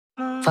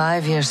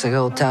5 years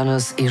ago,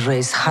 Thanos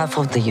erased half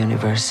of the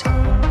universe.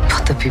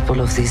 But the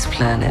people of this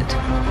planet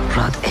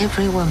brought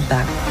everyone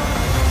back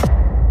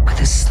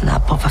with a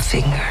snap of a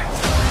finger.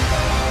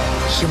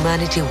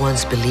 Humanity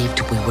once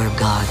believed we were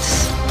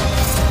gods.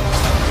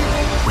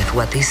 With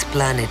what this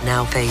planet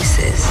now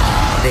faces,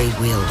 they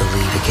will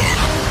believe again.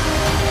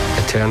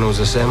 Eternals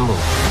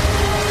assemble.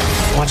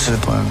 What's the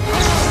plan?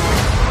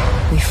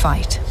 We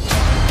fight.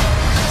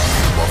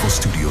 Marvel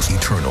Studios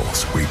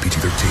Eternals, rated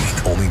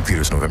PG-13, only in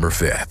theaters November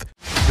 5th.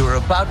 You are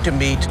about to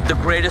meet the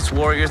greatest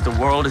warriors the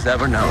world has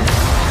ever known.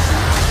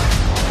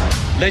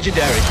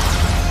 Legendary.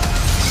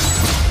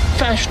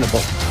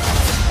 Fashionable.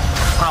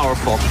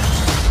 Powerful.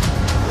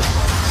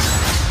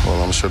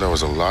 Well, I'm sure that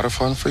was a lot of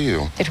fun for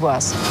you. It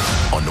was.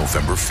 On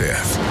November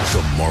 5th,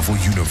 the Marvel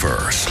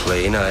Universe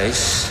Play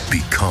nice.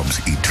 becomes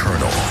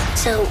eternal.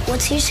 So,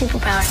 what's your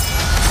superpower?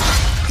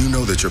 You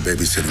know that your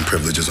babysitting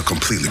privileges are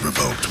completely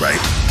revoked,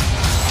 right?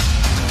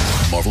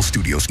 Marvel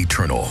Studios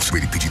Eternals,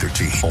 rated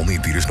PG-13, only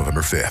in theaters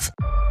November 5th.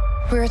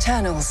 We're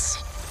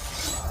Eternals.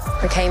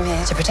 We came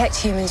here to protect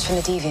humans from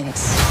the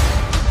deviants.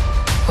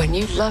 When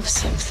you love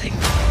something,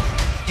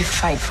 you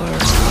fight for it.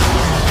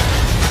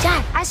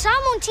 Dad, I saw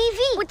him on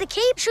TV with the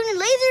cape shooting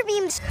laser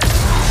beams.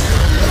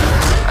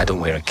 I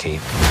don't wear a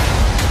cape.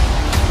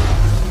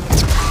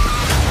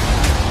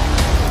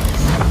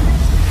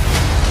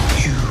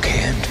 You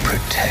can't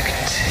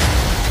protect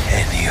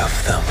any of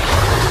them.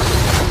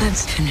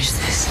 Let's finish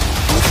this.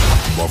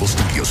 Marvel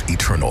Studios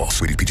Eternals,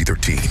 rated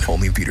PG-13,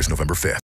 only in theaters November 5th.